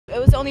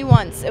only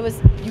once. It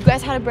was, you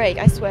guys had a break,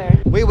 I swear.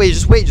 Wait,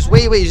 just wait.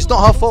 It's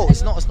not her fault.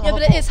 It's not her Yeah, but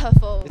fault. it is her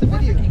fault. It's a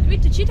video.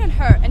 Agreed to cheat on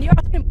her, and you're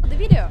asking about the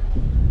video.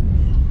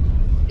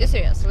 You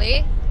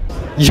seriously?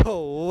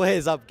 Yo, what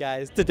is up,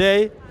 guys?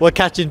 Today we're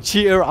catching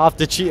cheater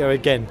after cheater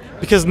again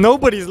because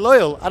nobody's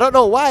loyal. I don't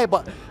know why,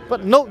 but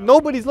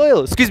nobody's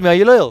loyal. Excuse me, are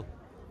you loyal?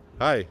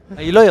 Hi.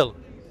 Are you loyal?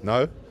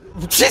 No.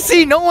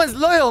 See, no one's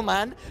loyal,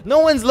 man. No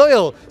one's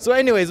loyal. So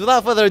anyways,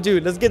 without further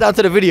ado, let's get down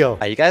to the video.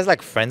 Are you guys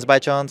like friends by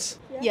chance?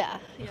 Yeah.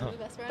 We're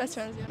best friends. Best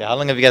friends, yeah. Yeah, how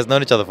long have you guys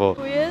known each other for?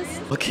 2 years?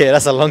 Okay,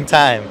 that's a long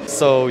time.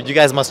 So you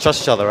guys must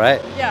trust each other,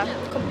 right? Yeah.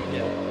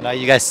 Now, are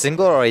you guys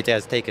single or are you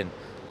guys taken?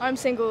 I'm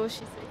single,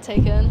 she's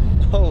Taken.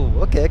 Oh,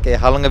 okay.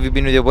 How long have you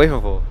been with your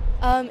boyfriend for?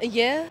 A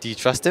year. Do you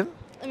trust him?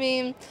 I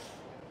mean,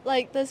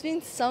 like, there's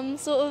been some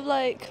sort of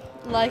like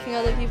liking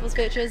other people's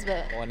pictures,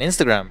 but On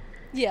Instagram?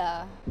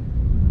 yeah.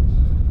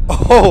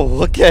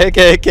 Oh, okay.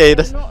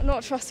 That's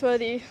not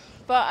trustworthy.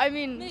 But I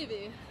mean,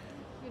 Maybe.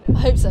 I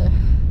hope so.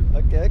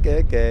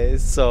 okay.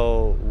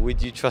 So,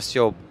 would you trust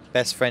your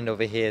best friend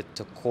over here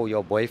to call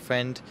your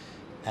boyfriend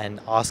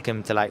and ask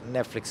him to like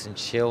Netflix and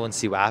chill and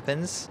see what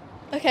happens?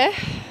 Okay.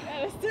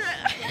 let's do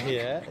it.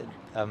 Yeah.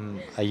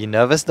 Are you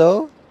nervous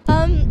though?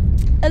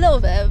 A little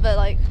bit, but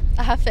like,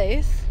 I have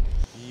faith.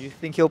 Do you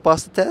think he'll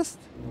pass the test?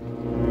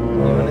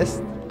 Be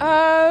honest.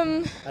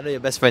 I know your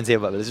best friend's here,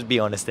 but let's just be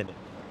honest in it.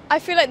 I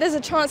feel like there's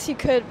a chance he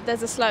could,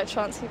 there's a slight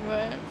chance he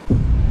won't.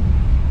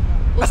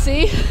 We'll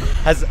see.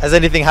 Has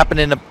anything happened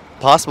in the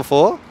past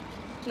before?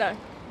 No.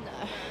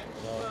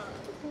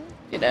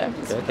 You know,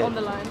 it's Okay. on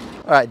the line.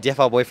 All right. Do you have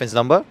our boyfriend's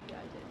number?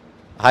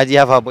 How do you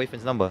have our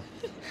boyfriend's number?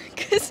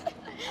 Because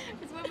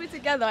when we're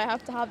together, I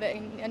have to have it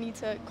and I need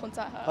to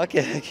contact her.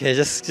 Okay.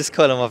 Just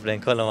call him up then.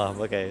 Call him up.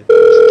 Okay.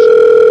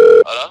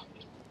 Hello?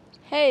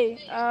 Hey,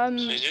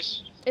 Who's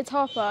this? it's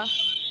Harper.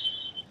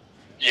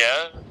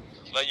 Yeah?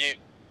 Like you...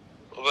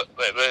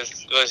 Wait,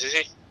 where's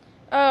he?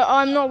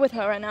 I'm not with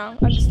her right now.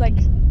 I'm just like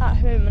at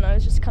home and I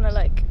was just kind of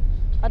like,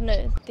 I don't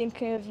know,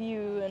 thinking of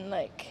you and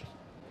like,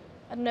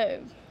 I don't know,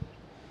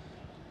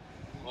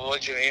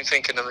 What do you mean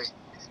thinking of me?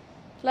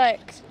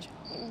 like,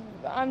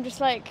 I'm just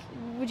like,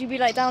 would you be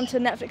like down to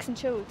Netflix and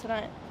chill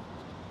tonight?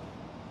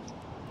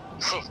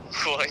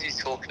 What are you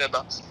talking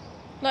about?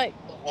 Like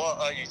What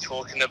are you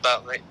talking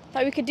about, mate?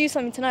 we could do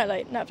something tonight,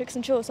 like Netflix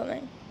and chill or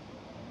something.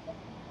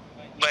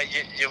 Mate,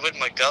 you're with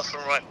my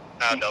girlfriend right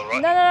now, though,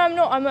 right? No, I'm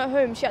not. I'm at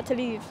home. She had to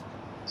leave.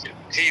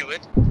 Who you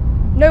with?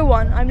 No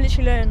one. I'm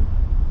literally alone.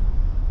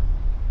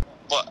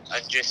 What,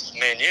 and just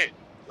me and you?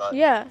 Like,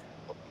 Yeah.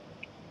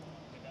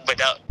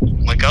 without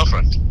my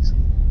girlfriend?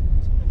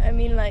 I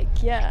mean, like,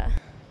 yeah.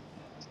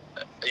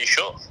 Are you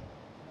sure?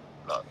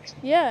 Like,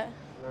 Yeah.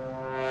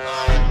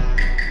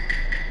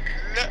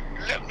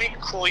 let me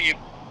call you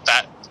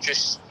back.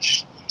 Just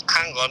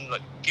hang on,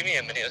 like, give me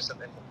a minute or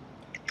something.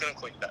 I'm gonna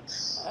call you back.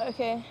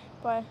 Okay.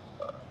 Bye.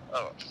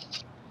 Alright.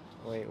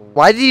 Wait.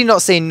 Why did he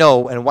not say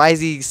no? And why is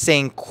he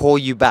saying call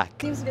you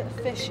back? Seems a bit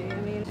fishy. I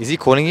mean, Is he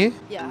calling you?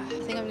 yeah. I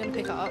think I'm gonna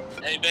pick it up.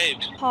 Hey, babe.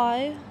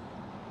 Hi.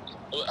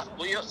 What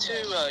are you up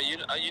to?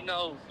 You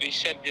know, we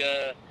said we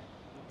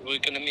were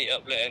gonna meet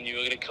up later and you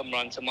were gonna come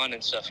round to mine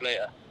and stuff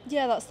later.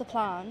 Yeah, that's the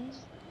plan.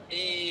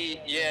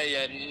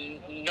 Yeah.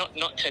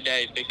 Not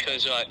today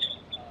because like,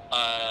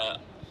 I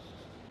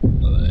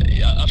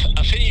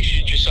think you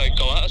should just like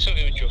go out or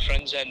something with your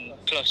friends. And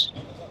plus,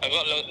 I've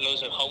got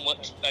loads of homework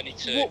I need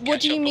to.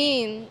 What do you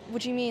mean?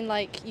 What do you mean?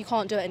 Like you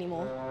can't do it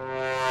anymore?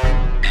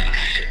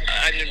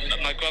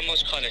 And my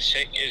grandma's kind of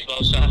sick as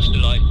well, so I have to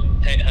like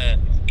take her,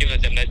 give her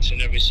the meds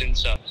and everything.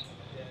 So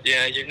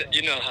yeah,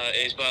 you know how it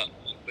is, but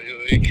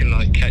we can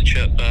like catch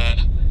up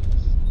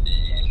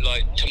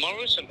like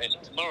tomorrow or something.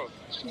 Tomorrow.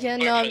 Yeah,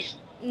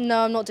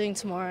 no, I'm not doing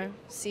tomorrow.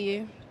 See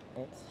you.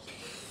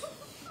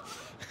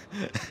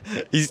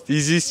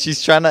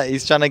 He's trying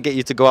to get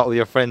you to go out with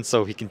your friends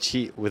so he can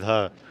cheat with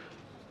her.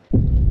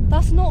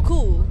 That's not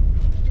cool.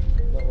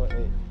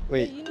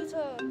 Wait. You need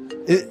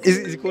to.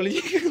 Is he calling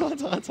you?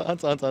 Answer.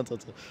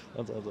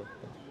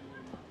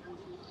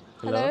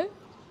 Hello.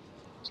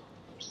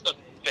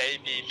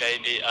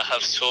 Baby, I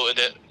have sorted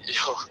it.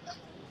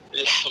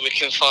 Yeah, we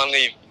can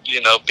finally,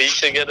 be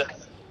together.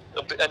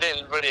 I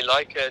didn't really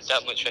like her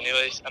that much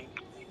anyways, and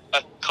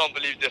I can't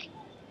believe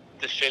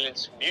the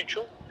feeling's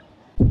mutual.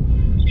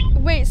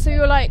 Wait. So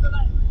you're like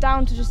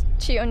down to just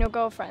cheat on your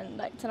girlfriend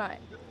like tonight?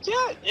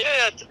 Yeah.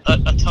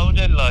 I told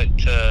her like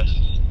to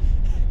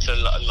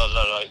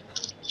like,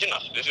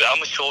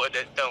 I'm sorted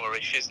it. Don't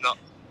worry,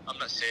 I'm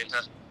not seeing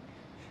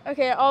her.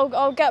 Okay.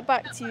 I'll get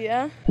back to you.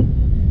 Yeah.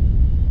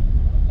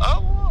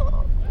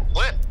 Oh,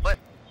 where?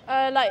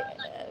 Like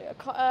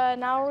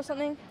an hour or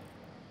something.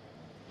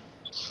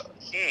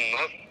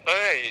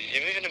 Hey,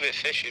 you're moving a bit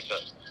fishy,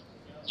 but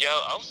yeah,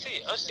 I'll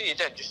see you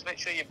then. Just make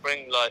sure you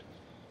bring like,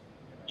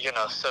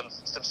 some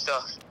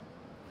stuff.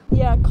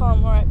 Yeah.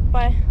 Calm. All right.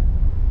 Bye.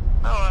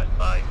 All right,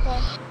 bye.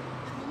 Bye.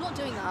 You're not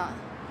doing that.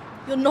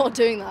 You're not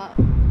doing that.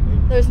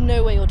 There's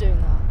no way you're doing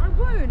that. I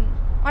won't.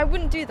 I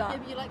wouldn't do that. Yeah,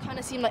 but you like kind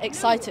of seem like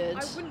excited.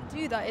 No, I wouldn't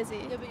do that, Izzy.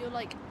 Yeah, but you're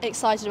like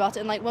excited about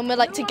it, and like when we're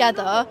like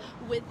together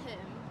with him,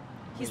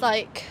 He's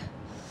like,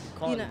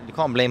 you know. You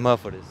can't blame her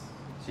for this.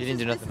 She didn't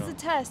do nothing This wrong.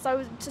 is a test. I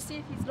was to see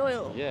if he's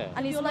loyal. Yeah.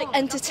 And he's You're like not.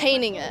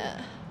 entertaining it.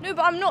 No,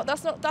 but I'm not.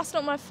 That's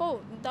not my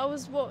fault. That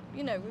was what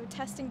we were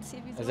testing to see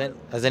if he's loyal.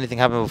 Has anything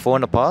happened before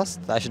in the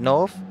past that I should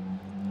know of?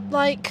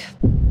 Like,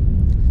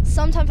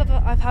 sometimes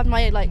I've had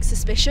my like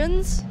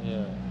suspicions,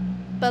 Yeah.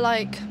 but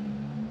like,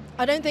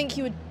 I don't think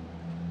he would.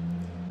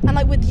 And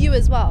like with you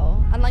as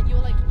well, and like you're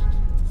like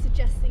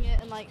suggesting it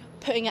and like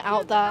putting it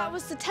out there. That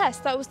was the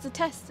test. That was the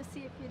test to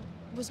see if he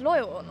was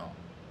loyal or not.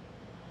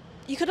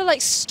 You could have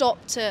like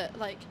stopped it.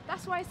 Like,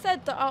 That's why I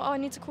said that I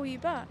need to call you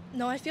back.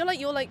 no, I feel like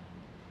you're like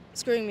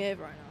screwing me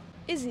over right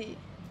now. Is he?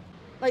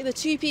 Like the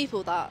two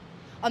people that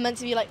are meant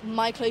to be like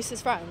my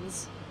closest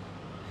friends.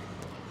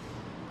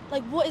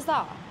 Like, what is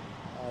that?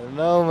 I don't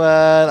know,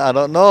 man. I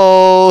don't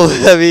know.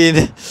 I mean,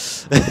 You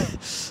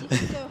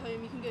can go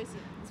home. You can go see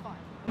him. It's fine.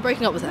 I'm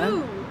breaking up with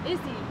him. Is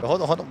he?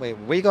 hold on. Wait,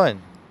 where you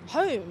going?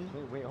 Home.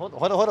 Wait, hold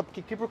on.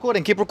 Keep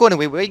recording.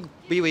 Wait.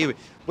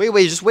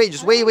 Just wait.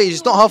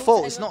 It's not her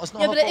fault. It's not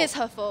Yeah, her but fault. it is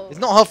her fault. It's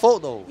not her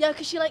fault though. Yeah,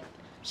 because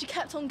she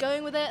kept on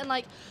going with it and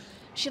like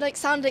she like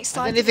sounded Has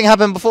excited. anything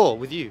happened before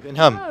with you and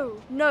him?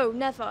 No,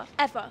 never,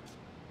 ever.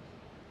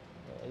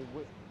 I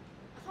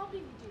can't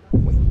believe you do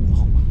that.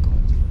 Oh my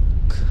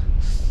god.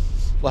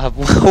 What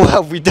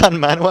have we done,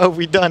 man? What have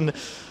we done?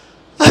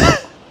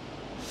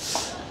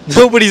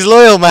 Nobody's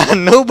loyal,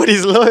 man.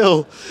 Nobody's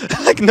loyal.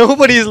 Like,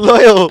 nobody's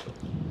loyal.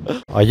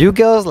 Are you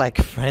girls like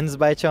friends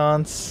by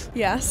chance?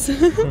 Yes.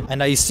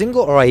 And are you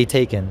single or are you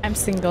taken? I'm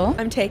single.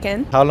 I'm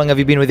taken. How long have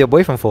you been with your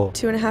boyfriend for?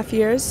 2.5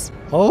 years.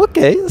 Oh,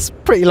 okay. That's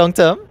pretty long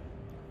term.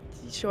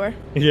 Sure.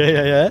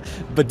 Yeah.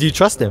 But do you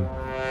trust him?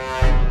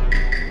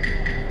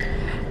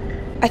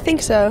 I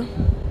think so.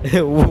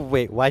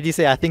 Wait, why do you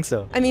say I think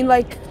so? I mean,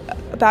 like,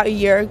 about a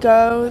year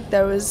ago,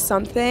 there was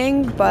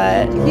something,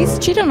 but he's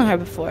cheated on her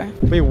before.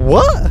 Wait,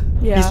 what?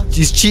 Yeah.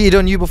 He's cheated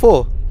on you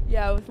before?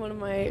 Yeah, with one of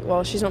my,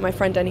 well, she's not my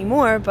friend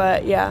anymore,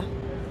 but yeah.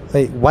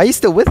 Wait, why are you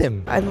still with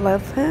him? I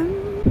love him.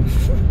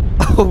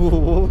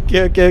 Oh,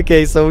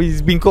 okay. So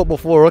he's been caught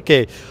before.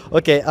 Okay.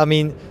 I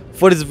mean,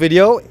 for this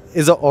video,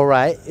 is it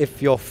alright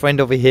if your friend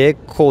over here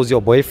calls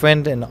your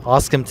boyfriend and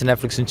asks him to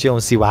Netflix and chill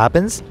and see what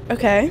happens?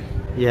 Okay.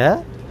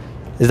 Yeah?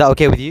 Is that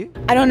okay with you?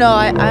 I don't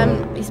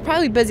know. He's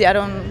probably busy. I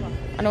don't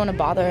want to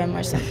bother him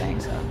or something.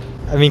 So.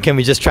 I mean, can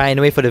we just try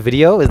anyway for the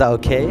video? Is that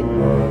okay?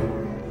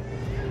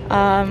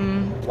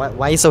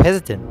 Why are you so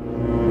hesitant?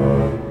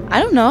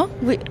 I don't know.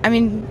 Why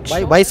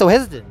are you so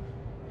hesitant?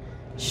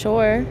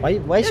 Sure.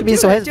 Why is she being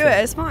so hesitant? Do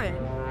it, it's fine.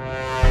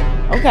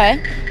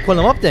 Okay. Call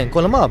him up then.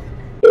 Call him up.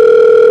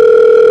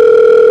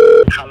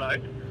 Hello.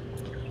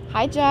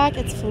 Hi, Jack.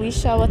 It's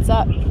Felicia. What's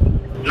up?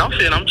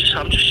 Nothing. I'm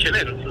just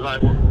chilling.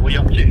 Like, what are you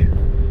up to?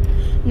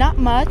 Not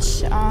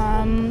much.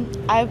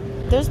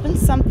 There's been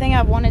something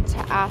I wanted to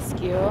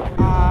ask you.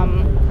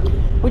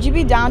 Would you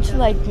be down to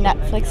like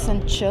Netflix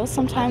and chill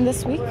sometime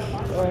this week?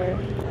 Or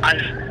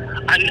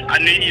I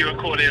knew you were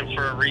calling in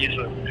for a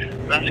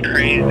reason. That's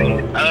crazy.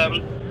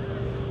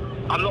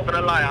 I'm not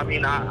gonna lie. I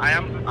mean, I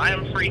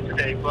am free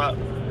today, but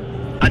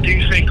I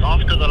do think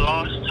after the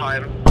last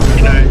time,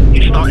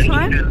 it's starting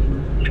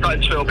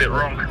to feel a bit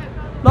wrong.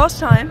 Last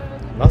time?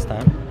 Last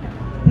time?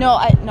 no,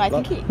 I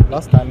think he.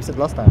 Last time? You said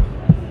last time.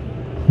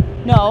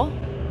 No.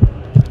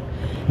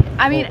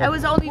 I mean, it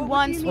was only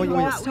once. mean We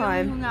last only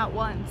time? hung out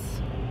once.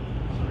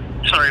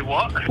 Sorry,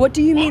 what? What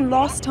do you mean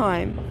last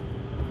time?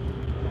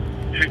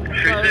 Who's Well,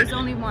 it was this?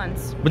 only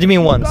once. What do you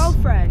mean once?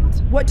 Girlfriend.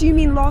 What do you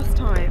mean last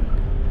time?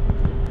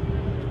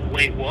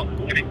 Wait, what?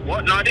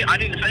 What? No, I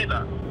didn't say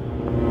that.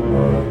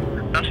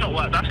 That's not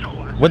what.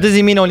 What does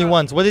he mean only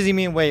once? What does he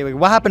mean? Wait.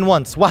 What happened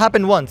once?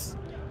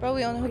 Bro,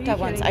 we only hooked up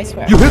once. I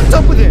swear. You hooked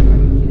up with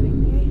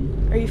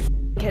him? Are you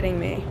kidding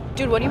me?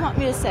 Dude, what do you want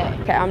me to say?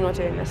 Okay, I'm not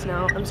doing this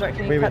now. I'm sorry,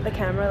 can you cut the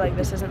camera? Like,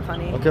 this isn't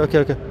funny.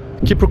 Okay.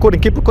 Keep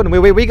recording. Wait,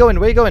 where you going?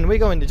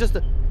 Just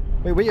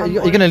wait. Are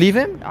you gonna leave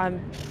him?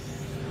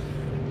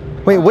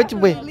 Wait.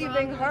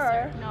 Leaving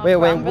her. No, Wait.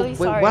 bro, I'm really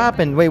sorry. What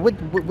happened? Wait. What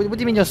do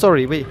you mean you're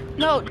sorry? Wait.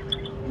 No.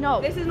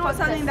 This is not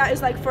something that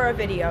is like for a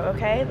video,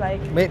 okay?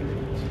 Like, Wait.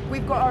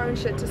 we've got our own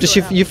shit to Just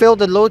sort out. you failed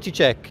the loyalty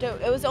check.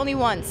 Dude, it was only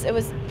once.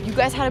 You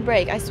guys had a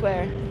break. I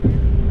swear.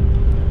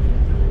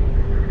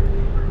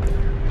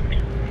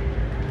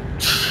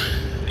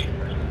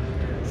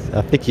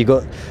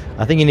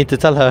 I think you need to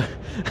tell her.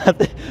 I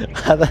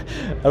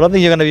don't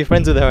think you're gonna be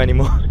friends with her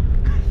anymore.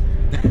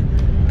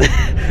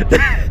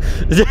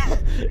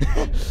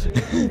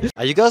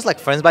 Are you girls like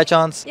friends by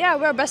chance? Yeah,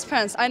 we're best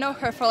friends. I know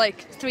her for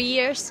like 3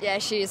 years. Yeah,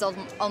 she is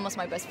almost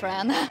my best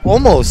friend.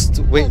 Almost.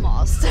 Wait.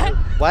 Almost.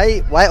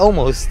 Why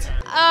almost?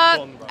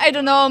 I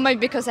don't know, maybe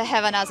because I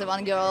have another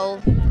one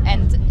girl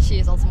and she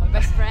is also my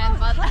best friend,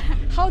 but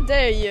How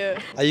dare you?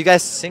 Are you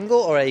guys single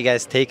or are you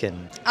guys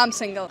taken? I'm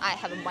single. I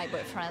have my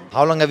boyfriend.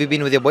 How long have you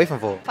been with your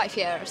boyfriend for? 5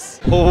 years.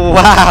 Oh,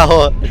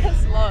 wow.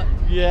 That's a lot.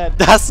 Yeah,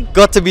 that's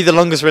got to be the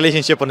longest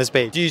relationship on this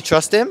page. Do you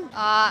trust him?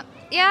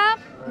 Yeah,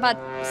 but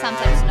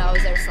sometimes no,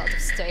 there's a lot of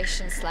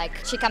situations like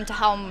she come to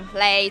home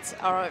late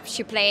or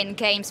she playing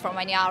games for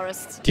many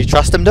hours. Do you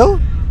trust him though?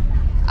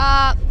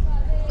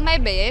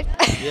 maybe.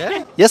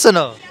 Yeah? Yes or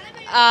no?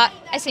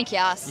 I think You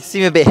yes.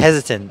 seem a bit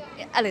hesitant.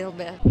 A little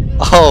bit.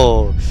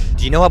 Oh,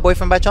 do you know her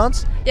boyfriend by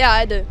chance? Yeah,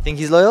 I do. Think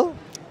he's loyal?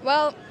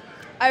 Well,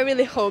 I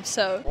really hope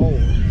so.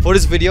 For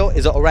this video,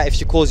 is it alright if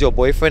she calls your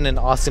boyfriend and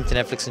asks him to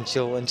Netflix and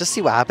chill and just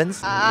see what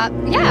happens?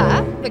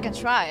 Yeah, we can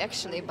try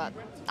actually, but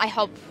I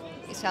hope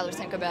his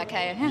everything will be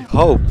okay.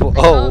 Hope.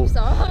 Oh. hope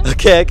so.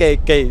 Okay.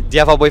 Do you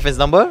have her boyfriend's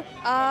number?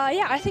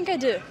 Yeah, I think I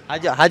do.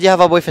 How do you have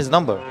her boyfriend's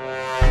number?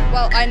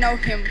 Well, I know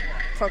him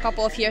for a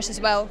couple of years as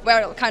well.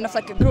 We're kind of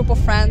like a group of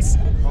friends,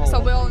 so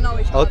we all know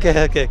each other.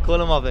 Okay.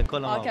 Call him up then. Call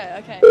him up.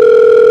 Okay.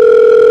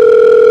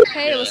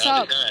 Hey, what's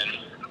up?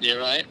 You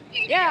right?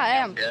 Yeah, I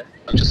am. Yeah.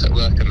 I'm just at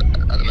work at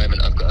the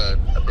moment. I've got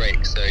a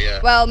break, so yeah.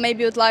 Well,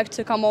 maybe you'd like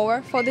to come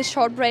over for this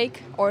short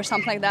break or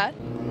something like that.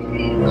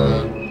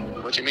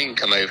 What do you mean,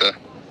 come over?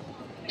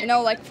 You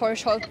know, like for a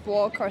short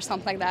walk or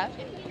something like that.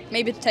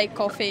 Maybe to take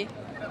coffee.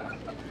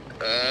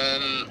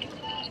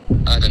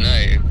 I don't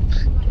know.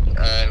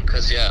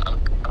 Because yeah, I'm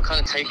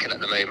kind of taken at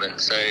the moment,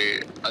 so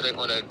I don't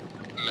want to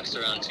mess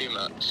around too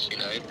much, you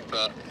know.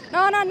 But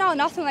No,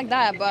 nothing like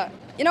that. But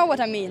you know what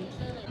I mean.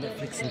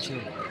 Netflix and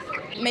chill.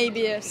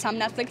 Maybe some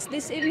Netflix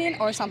this evening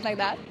or something like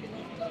that.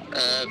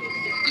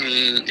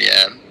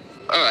 yeah.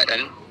 All right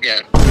then.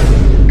 Yeah.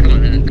 Come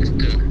on then, let's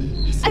do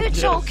it. Are you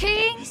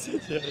joking?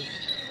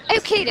 Are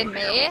you kidding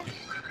me?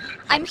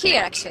 I'm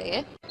here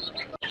actually.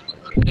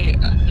 Did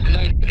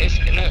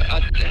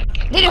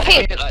you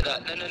hear? It like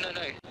that.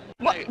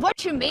 No. What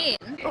do you mean?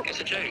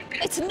 It's a joke.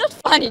 It's not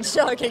funny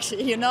joke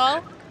actually, you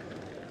know?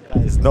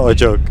 That is not a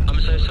joke. I'm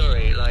so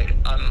sorry. Like,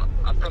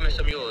 I promise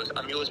I'm yours.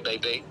 I'm yours,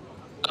 baby.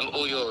 I'm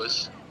all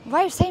yours.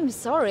 Why are you saying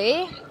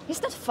sorry?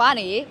 It's not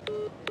funny.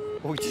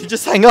 Oh, you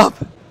just hang up.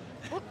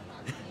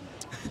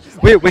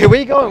 Wait, where are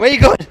you going? Where are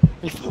you going?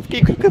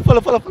 Keep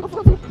follow.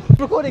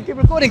 Keep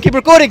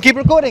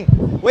recording.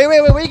 Wait,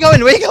 where are you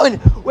going? Wait.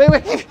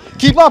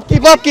 Keep up.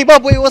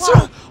 Wait, what's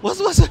wrong? What's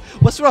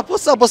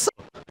up?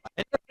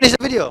 I never finished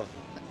the video.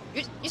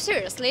 You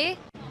seriously?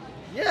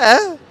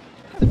 Yeah.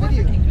 The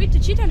video. Agreed to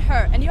cheat on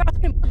her, and you're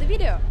asking about the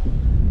video.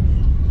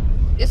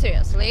 You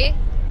seriously?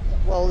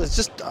 Well, it's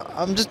just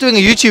I'm just doing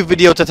a YouTube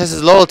video to test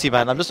his loyalty,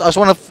 man. I just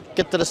want to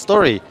get to the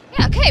story.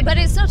 Yeah, okay, but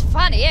it's not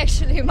funny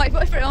actually. My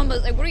boyfriend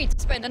almost agreed to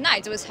spend the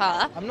night with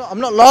her. I'm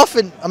not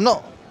laughing. I'm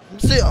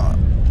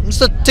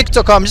just a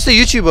TikToker. I'm just a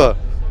YouTuber.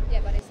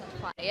 Yeah, but it's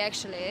not funny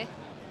actually.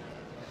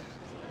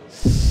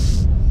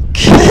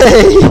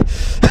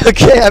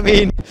 Okay. I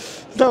mean,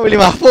 it's not really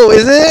my fault,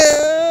 is it?